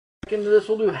Back into this,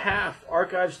 we'll do half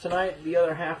archives tonight, the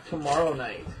other half tomorrow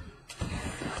night.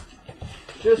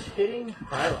 Just hitting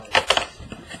highlights.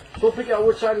 So we'll pick out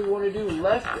which side we want to do,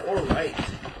 left or right.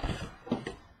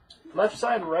 Left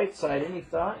side, right side, any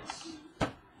thoughts?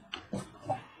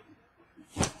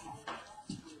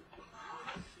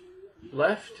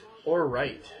 Left or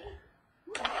right?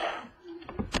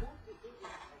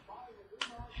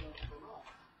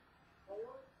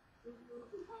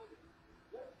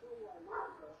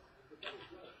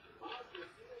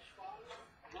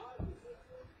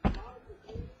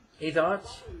 Any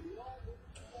thoughts?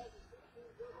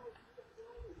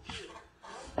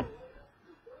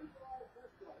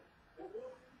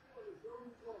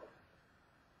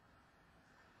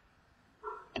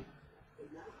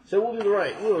 So we'll do the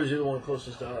right. We'll always do the one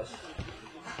closest to us.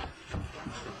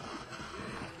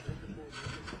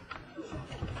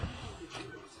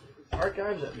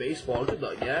 Archives at baseball. Good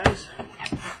luck, guys.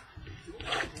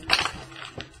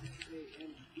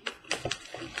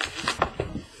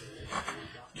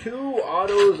 Two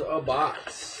autos a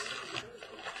box.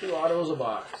 Two autos a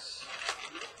box.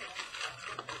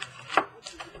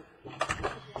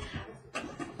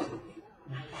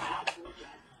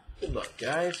 Good luck,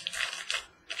 guys.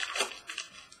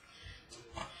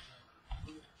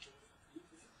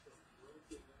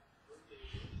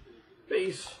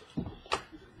 Base.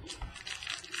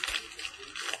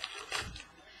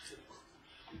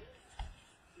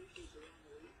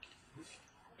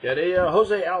 Got a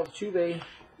Jose Altuve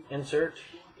insert.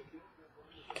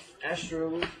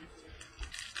 Astro.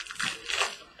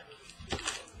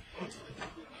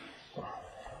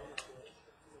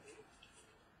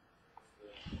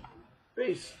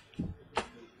 Base.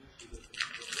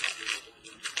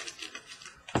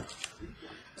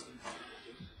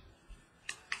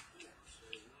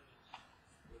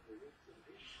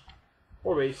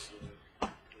 Or base.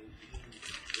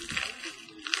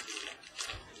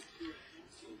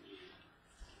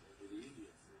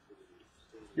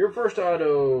 Your first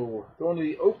auto going to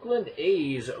the Oakland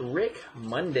A's, Rick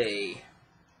Monday.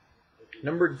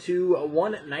 Number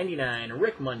 2/199,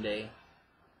 Rick Monday.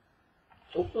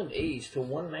 Oakland A's to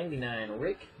 199,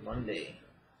 Rick Monday.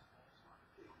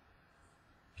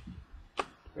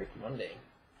 Rick Monday.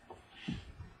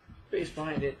 Base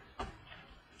behind it.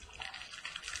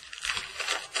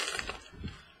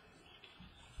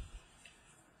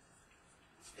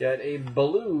 Got a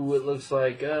blue, it looks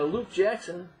like Luke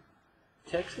Jackson,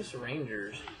 Texas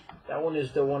Rangers. That one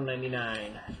is the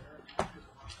 199.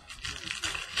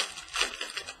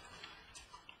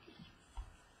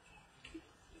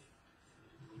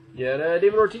 Got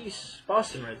David Ortiz,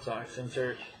 Boston Red Sox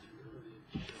insert.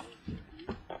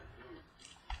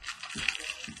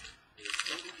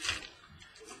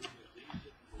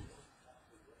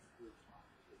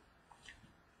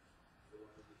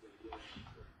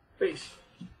 Base.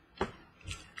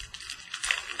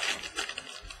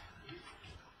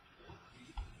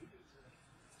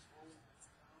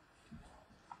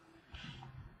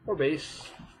 Or base.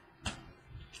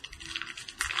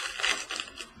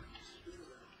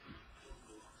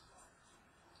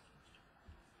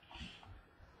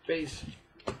 Base.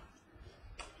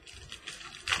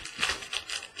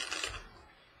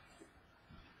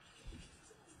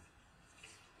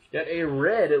 Got a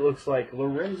red, it looks like,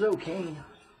 Lorenzo Cain,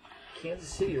 Kansas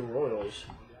City Royals.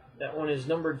 That one is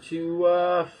number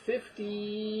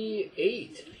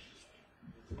 258.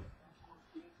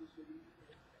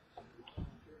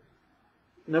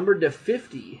 Number to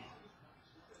 50.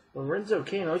 Lorenzo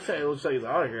Cain. It looks like the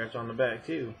autograph's on the back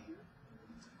too.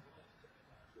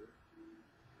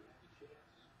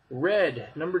 Red,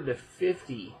 number to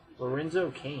 50.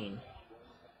 Lorenzo Cain.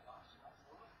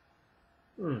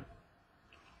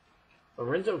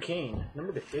 Lorenzo Cain,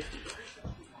 number to 50.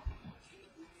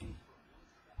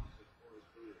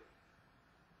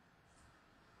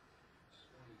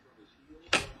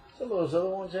 Some of those other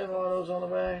ones have autos on the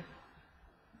back.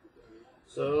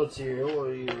 So let's see here,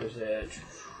 what year is that?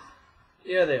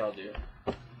 Yeah, they all do.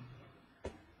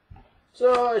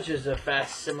 So it's just a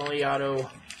facsimile auto.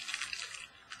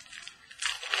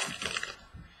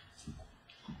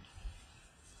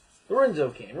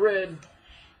 Lorenzo Cain, red.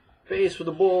 Base with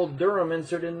a bold Durham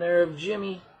insert in there of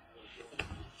Jimmy.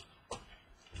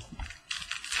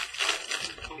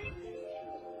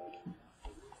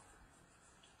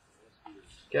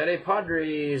 Got a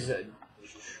Padres,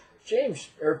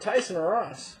 Tyson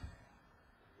Ross.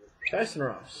 Tyson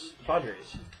Ross,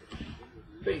 Padres.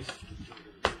 Base.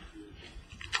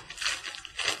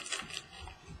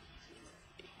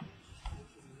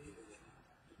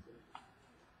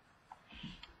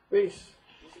 Base.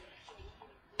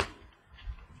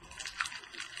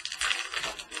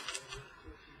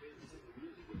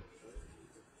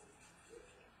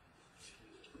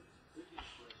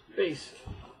 Base.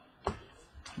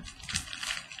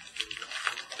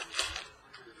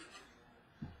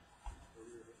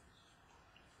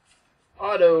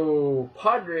 Auto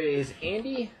Padres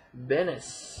Andy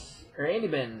Bennis or Andy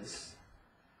Benz.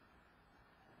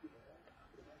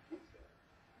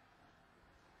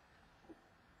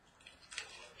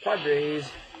 Padres.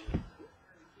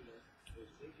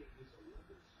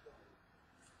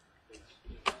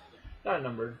 Not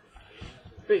numbered.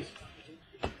 Base.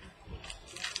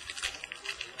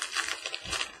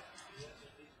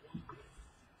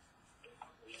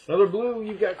 Another blue.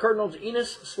 You've got Cardinals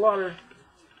Enos Slaughter.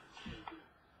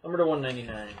 Number to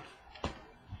 199.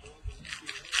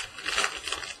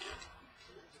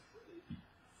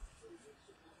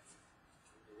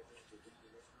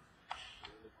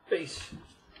 Base.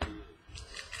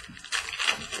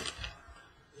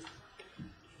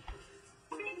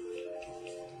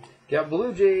 Got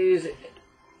Blue Jays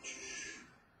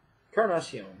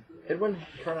Carnacion. Edwin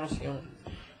Carnacion.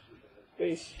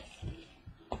 Base.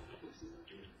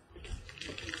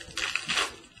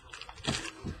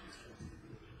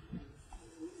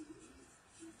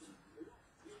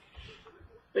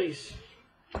 Base.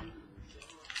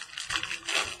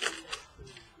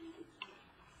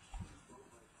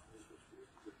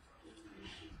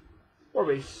 Or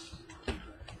base.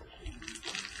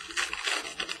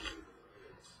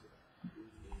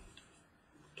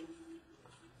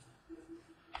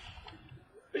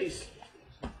 Base.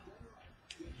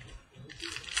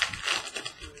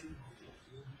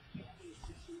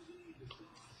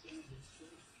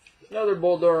 Another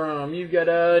Bull Durham. You've got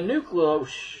a Nuke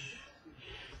Loesch.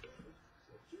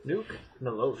 Nuke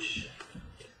Nalosh.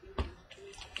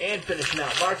 And finishing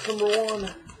out box number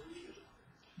 1.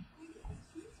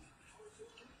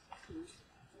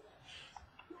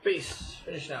 Base.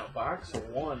 Finishing out box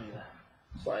 1.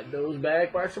 Slide those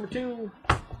back. Box number 2.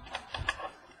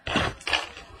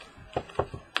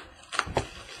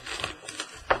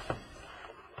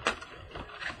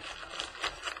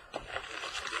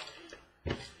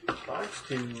 Box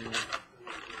 2.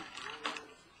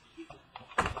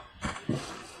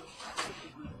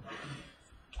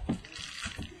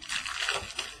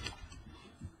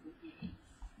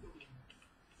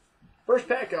 First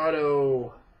pack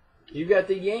auto. You got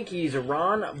the Yankees,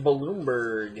 Ron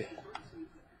Blomberg.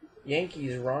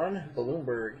 Yankees, Ron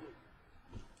Blomberg.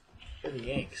 For the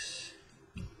Yanks.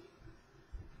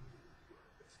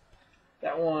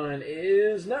 That one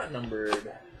is not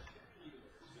numbered.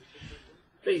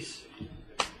 Base.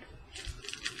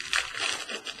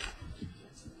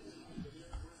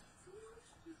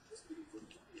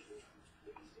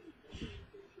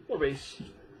 Or base.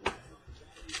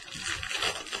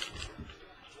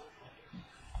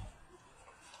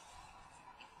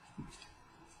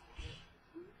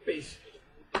 Base.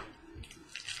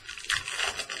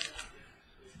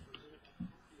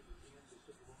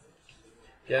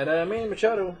 Got Manny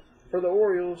Machado for the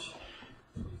Orioles.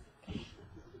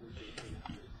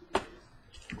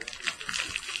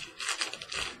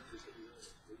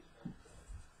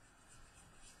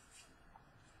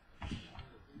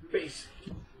 Base.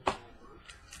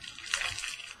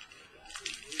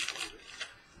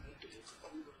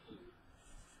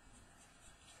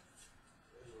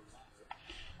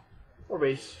 Or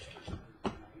base.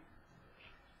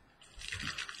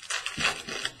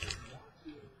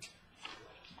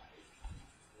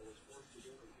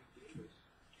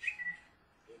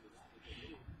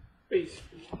 Base.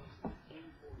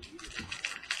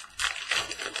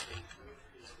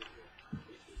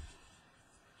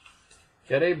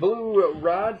 Got a blue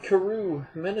Rod Carew,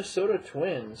 Minnesota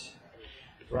Twins.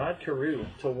 Rod Carew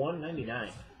to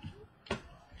 199.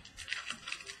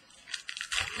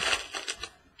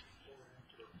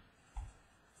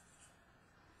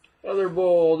 Other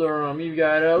Bull Durham, you've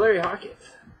got Larry Hockett.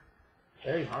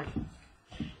 Larry Hockett.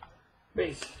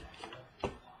 Base.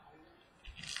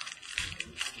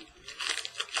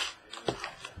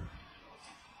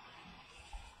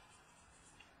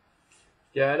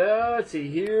 Got let's see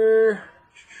here,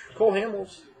 Cole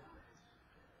Hamels.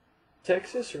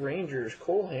 Texas Rangers,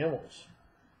 Cole Hamels.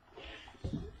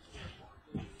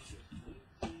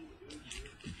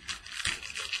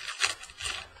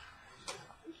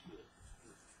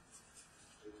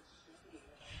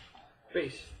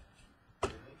 Base.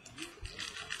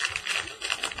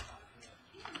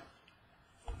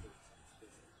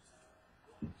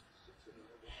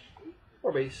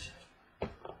 Or base.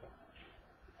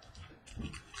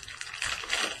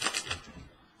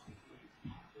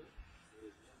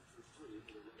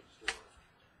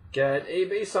 Got a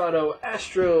base auto,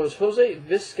 Astros, Jose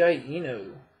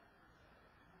Vizcaino.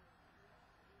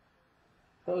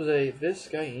 Jose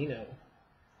Vizcaino.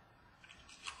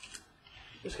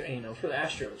 This guy, you know, for the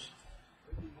Astros.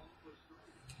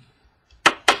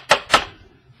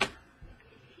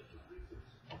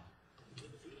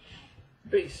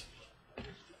 Base.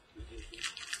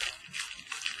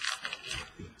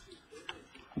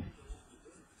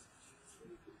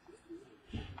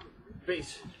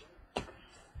 Base.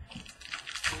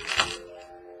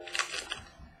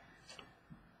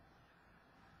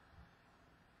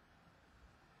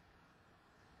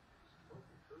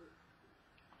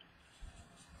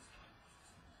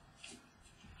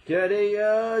 Got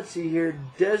a, let's see here,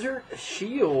 Desert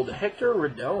Shield, Hector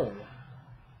Rodon.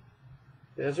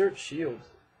 Desert Shield.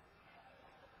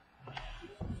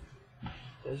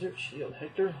 Desert Shield,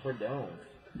 Hector Rodon.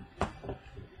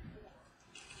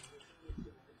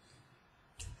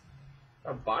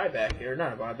 A buyback here,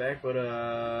 not a buyback, but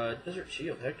Desert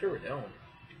Shield, Hector Rodon.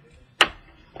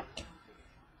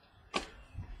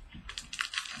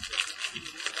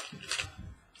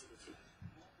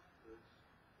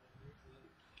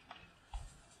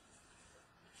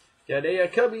 Got a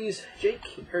Cubbies, Jake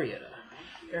Arrieta.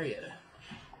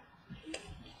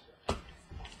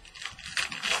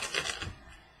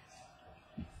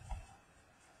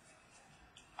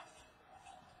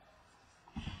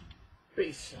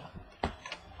 Base.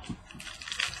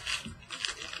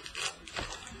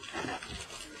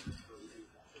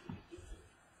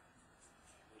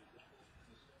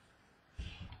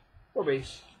 Or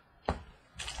base.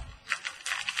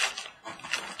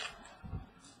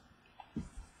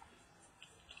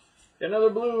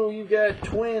 Another blue, you got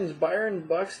Twins, Byron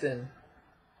Buxton.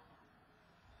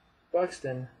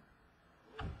 Buxton.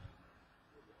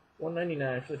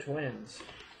 $1.99 for the Twins.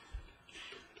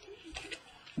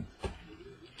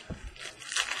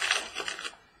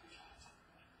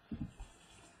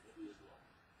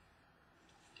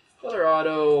 Another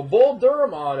auto, Bull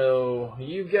Durham auto.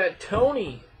 You've got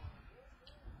Tony.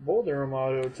 Bull Durham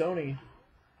auto, Tony.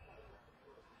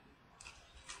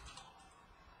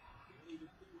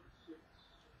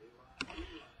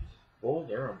 Bull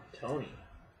Durham, Tony.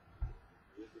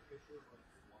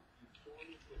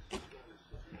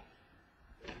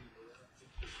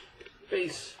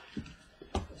 Base.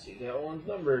 Let's see, that one's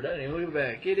numbered. I didn't even look at the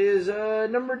back. It is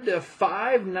numbered to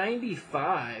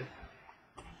 595.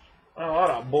 Oh, a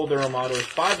lot of Bull Durham autos.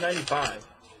 595.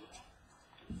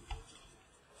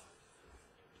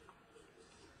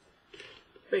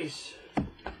 Base.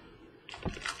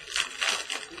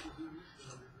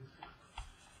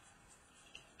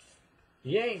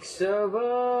 Yanks of,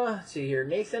 let's see here,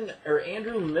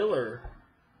 Andrew Miller.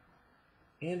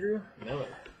 Andrew Miller.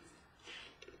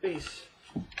 Base.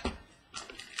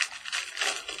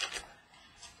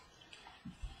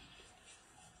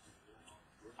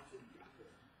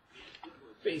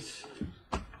 Base.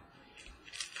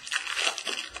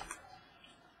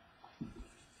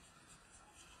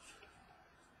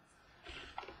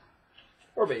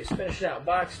 Or base. Finishing out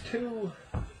box 2.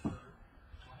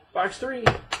 Box 3.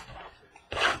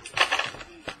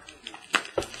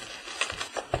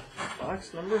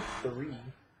 Box number 3.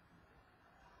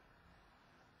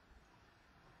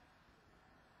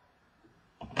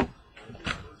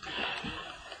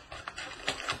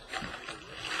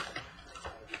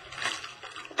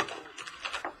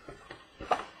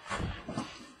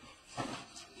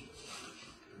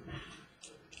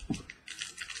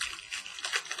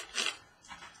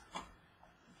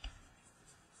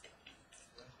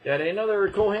 Got another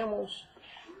Cole Hamels.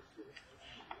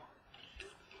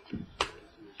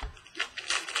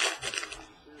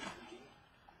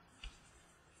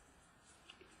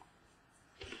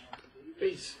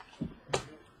 Base.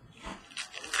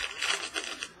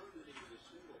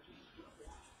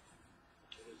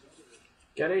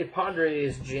 Got a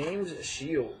Padres, James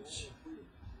Shields.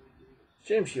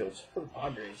 James Shields for the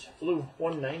Padres. Blue,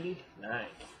 $1.99.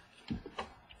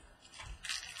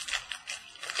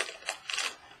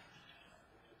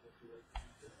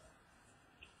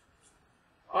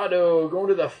 Auto going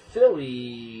to the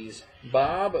Phillies.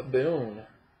 Bob Boone.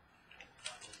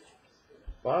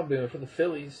 Bob Boone for the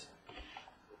Phillies.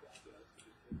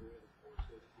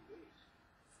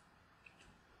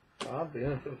 Bob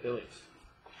Boone for the Phillies.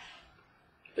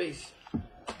 Base.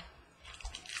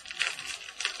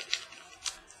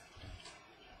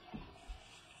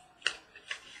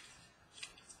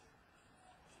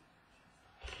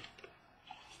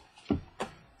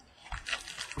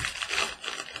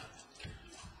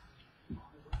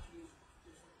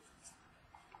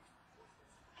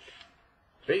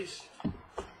 Base.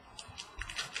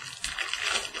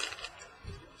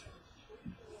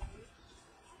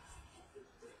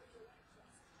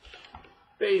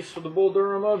 Base for the Bull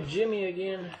Durham of Jimmy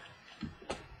again.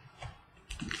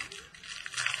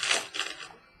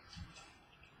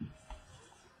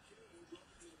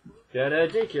 Got a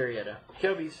Jake Arrieta.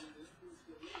 Cubbies.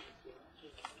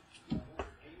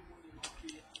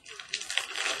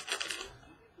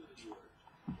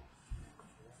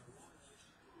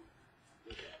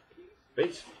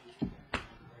 Base.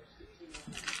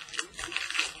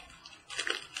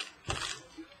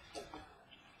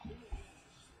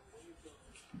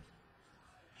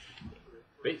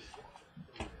 Base.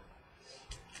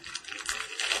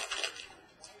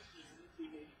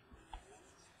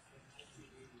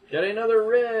 Got another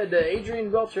red,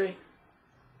 Adrian Beltre.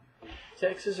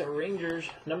 Texas Rangers,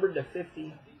 numbered to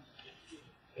 50.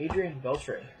 Adrian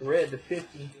Beltre, red to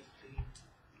 50.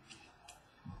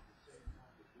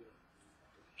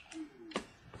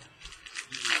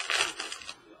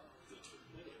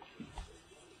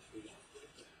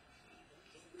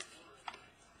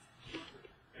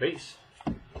 Base.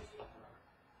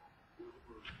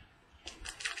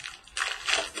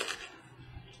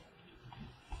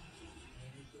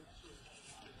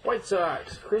 White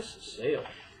Sox, Chris Sale.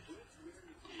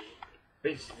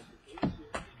 Base.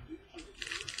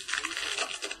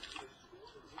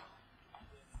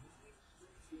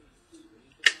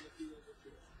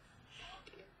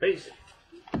 Base.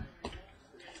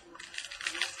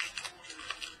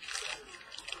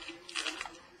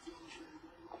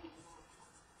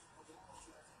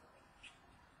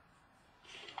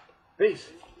 Base.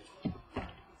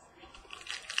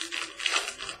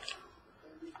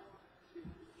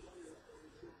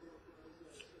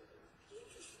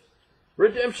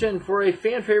 Redemption for a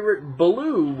fan favorite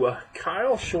blue,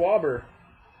 Kyle Schwarber.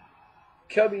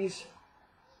 Cubbies.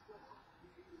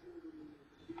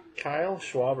 Kyle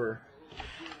Schwarber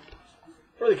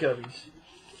for the Cubbies.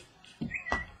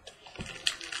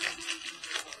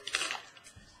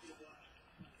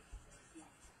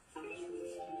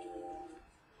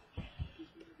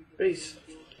 Base.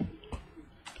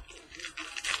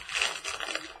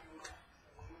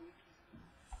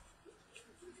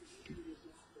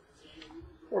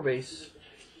 Or base.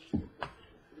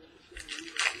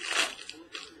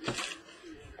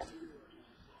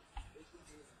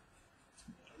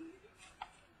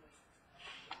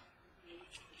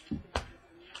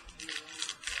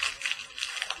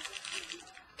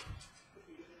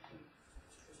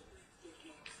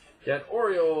 Got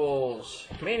Orioles,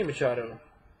 Manny Machado.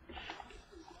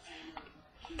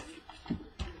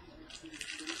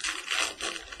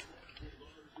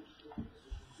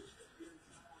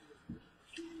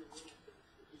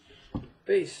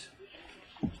 Base.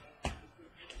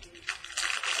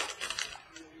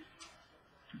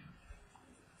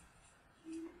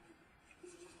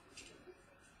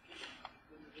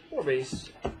 Or base.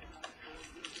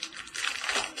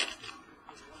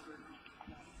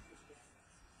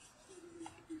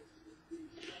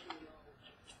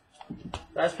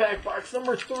 Last pack, box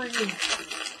number 3.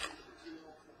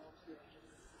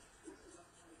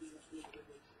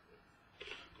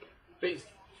 Base.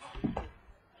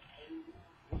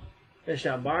 Finish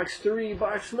down box 3,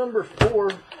 box number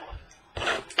 4.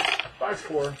 Box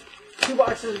 4. 2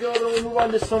 boxes to go, then we move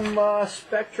on to some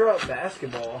Spectra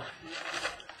basketball.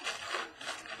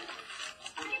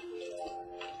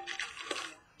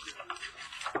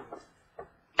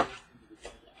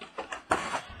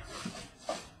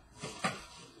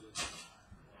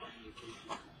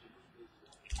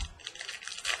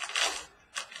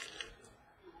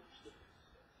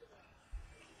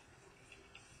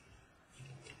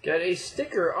 Got a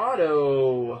sticker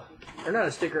auto, or not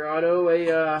a sticker auto,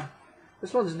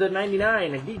 this one's the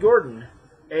 99, a D. Gordon.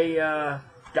 A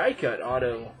die cut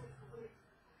auto.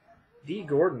 D.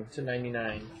 Gordon to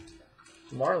 99.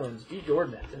 Marlins, D.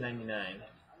 Gordon to 99.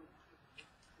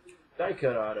 Die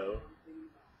cut auto.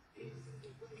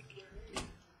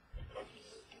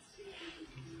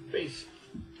 Base.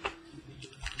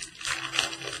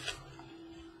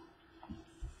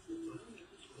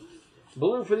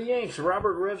 Blue for the Yanks,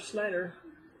 Robert Rev Snyder.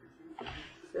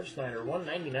 Rev Snyder,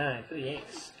 199 for the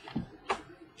Yanks.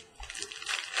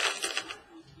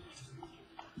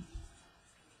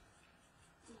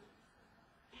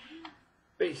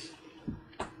 Base.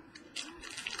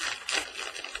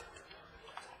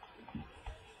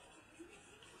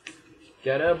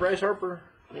 Got Bryce Harper,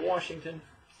 Washington.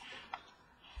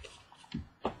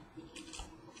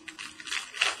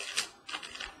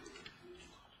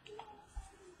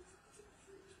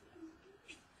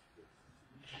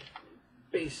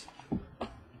 Base.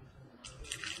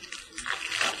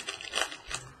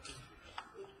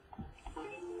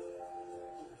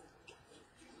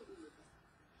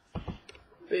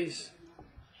 Base.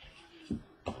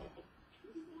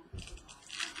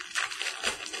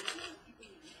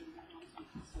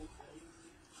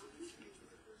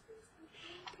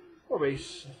 Or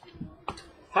base.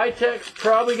 High Tech's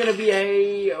probably going to be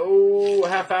a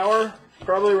half hour,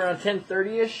 probably around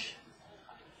 10:30ish.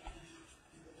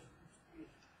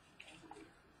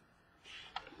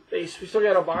 Base, we still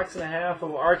got a box and a half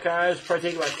of archives,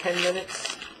 probably take about 10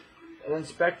 minutes. And then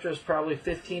Spectra's probably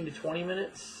 15 to 20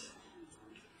 minutes.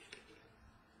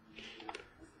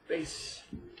 Base.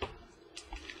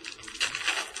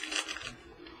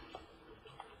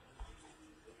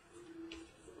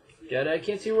 Got I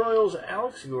Can't See Royals,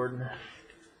 Alex Gordon.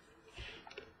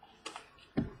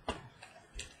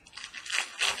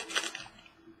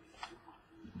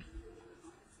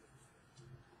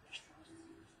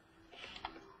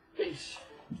 Base.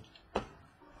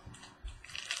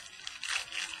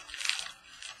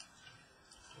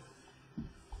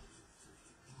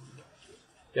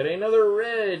 Got another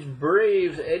red,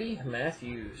 Braves, Eddie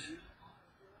Matthews.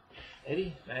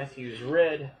 Eddie Matthews,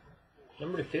 red,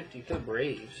 number to 50 for the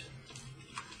Braves.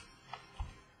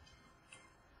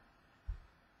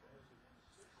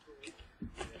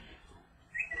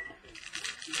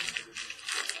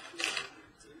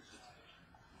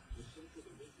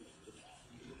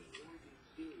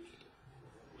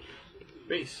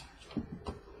 Base.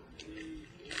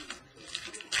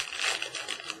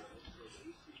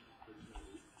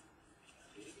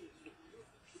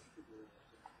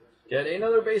 Got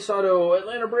another base auto,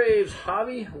 Atlanta Braves,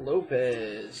 Javi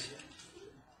Lopez.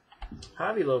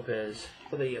 Javi Lopez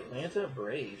for the Atlanta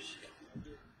Braves.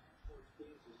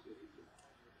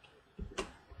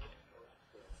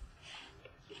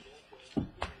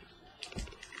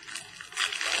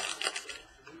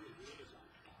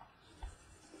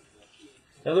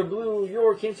 Another blue,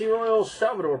 your Can't See Royals,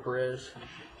 Salvador Perez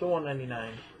to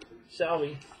 199.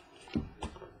 Salvi.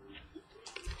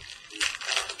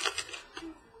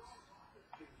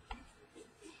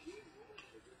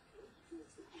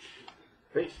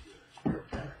 Base.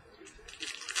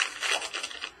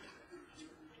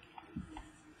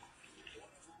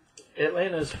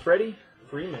 Atlanta's Freddie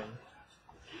Freeman.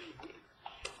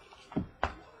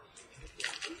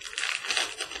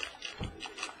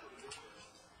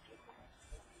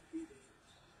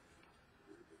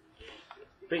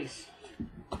 Base.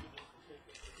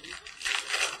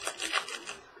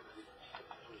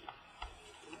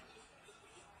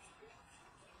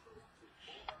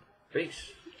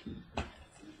 Base.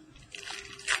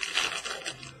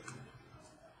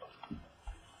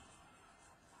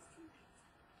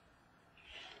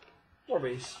 More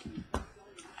base.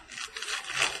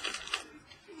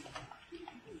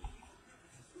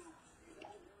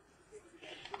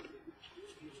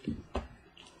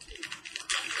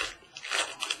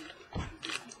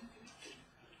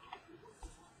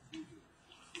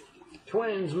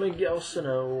 Twins, Miguel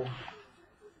Sano.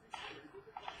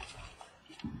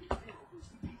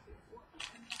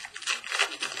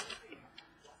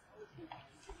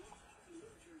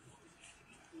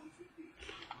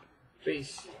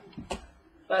 Base.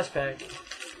 Last pack.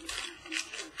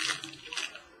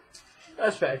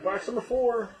 Last pack. Box number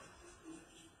 4.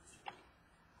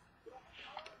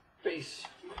 Base.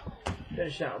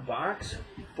 Finish out box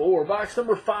 4. Box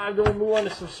number 5. Going to move on to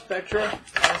some Spectra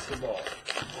basketball.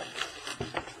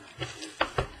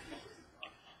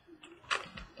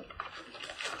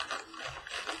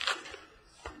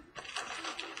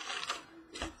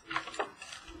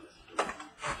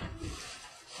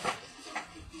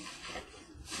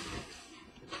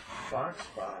 Box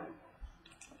 5.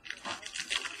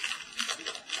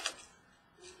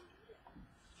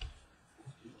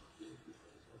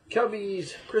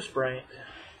 Cubbies, Chris Bryant.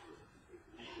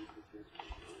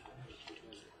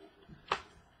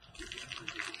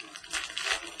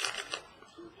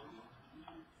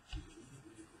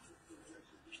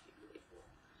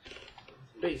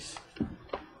 Base.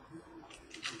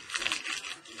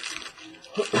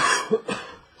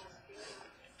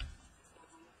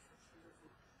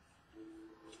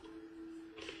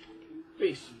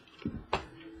 Base.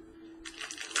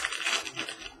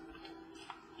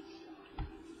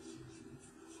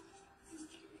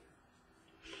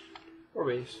 Or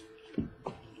base.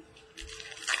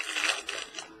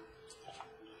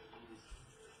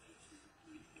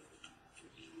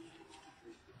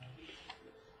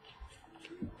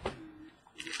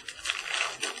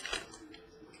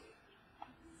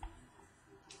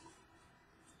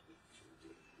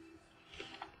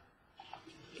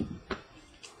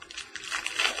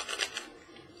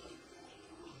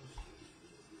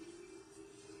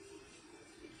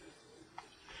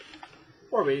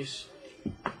 Or base.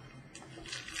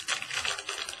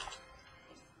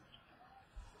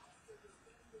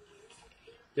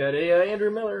 Got a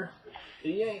Andrew Miller, the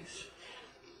Yanks.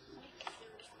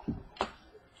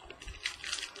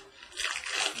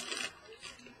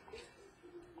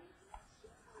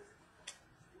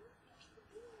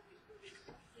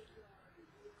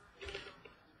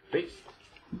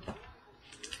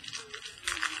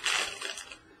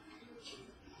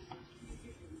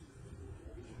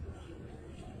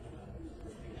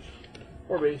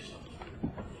 base.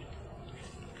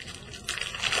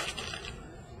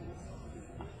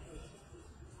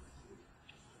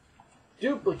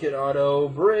 Duplicate auto,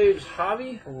 Braves,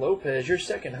 Javi Lopez. Your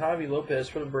second Javi Lopez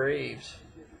for the Braves.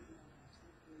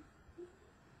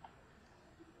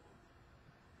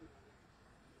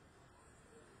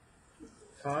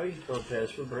 Javi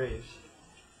Lopez for the Braves.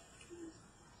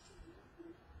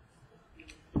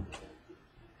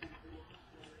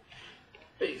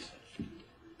 Base.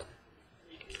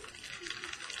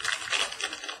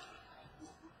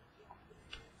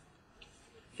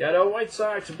 Got a White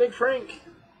Sox, Big Frank.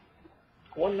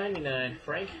 199,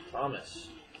 Frank Thomas.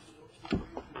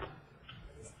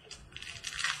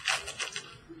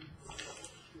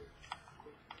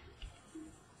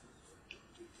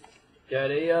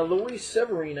 Got a Luis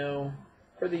Severino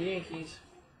for the Yankees.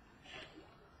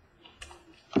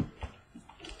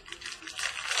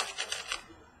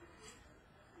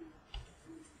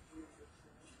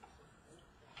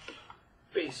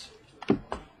 Base.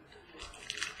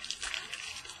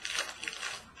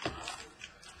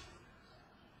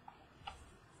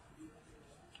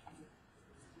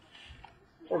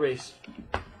 Or base.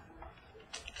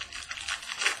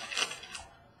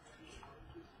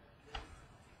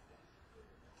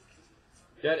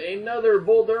 Got another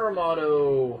Bull Durham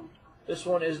auto. This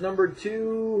one is numbered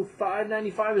 2,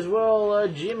 595 as well.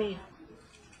 Jimmy.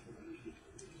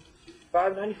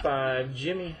 595,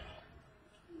 Jimmy.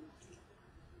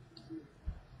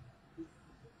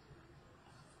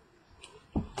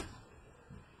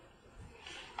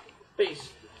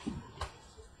 Base.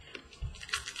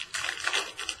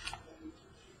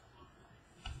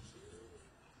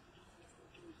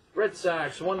 Red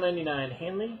Sox, 199,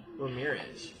 Hanley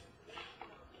Ramirez.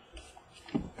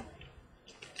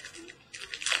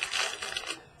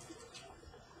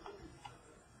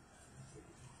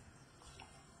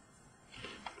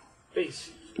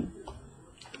 Base.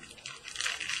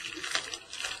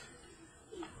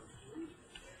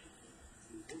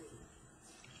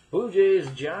 Blue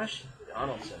Jays, Josh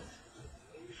Donaldson.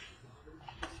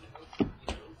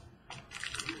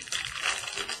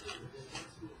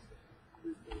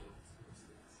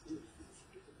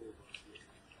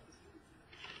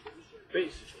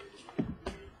 Base.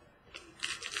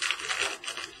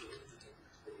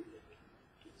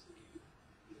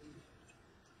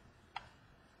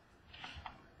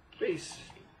 Base.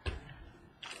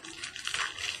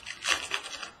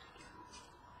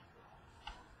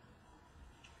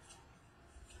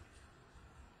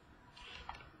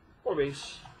 Or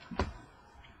base.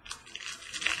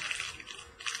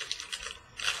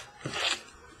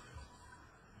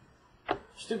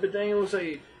 Stupid thing, it looks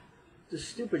like the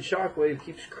stupid shockwave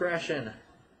keeps crashing.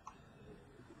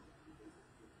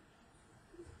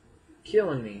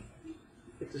 Killing me.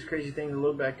 Get this crazy thing to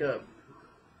load back up.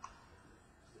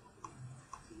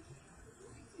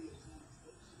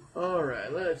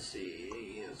 Alright, let's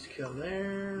see. Let's come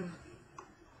there.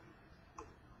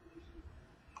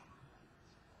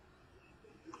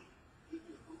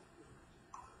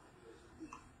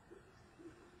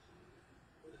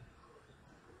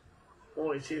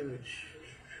 Boy, it's huge.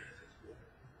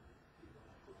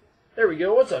 There we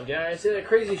go. What's up, guys? See that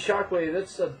crazy shockwave?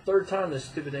 That's the third time this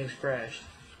stupid thing's crashed.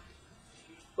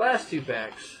 Last two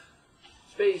packs.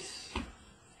 Space.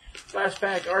 Last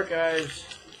pack, Archives.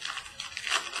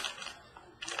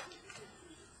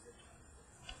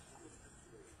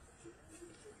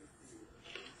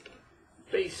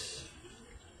 Base.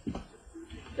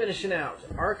 Finishing out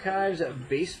Archives at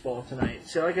Baseball tonight.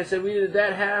 So like I said, we did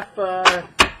that half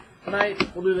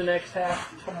tonight. We'll do the next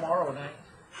half tomorrow night.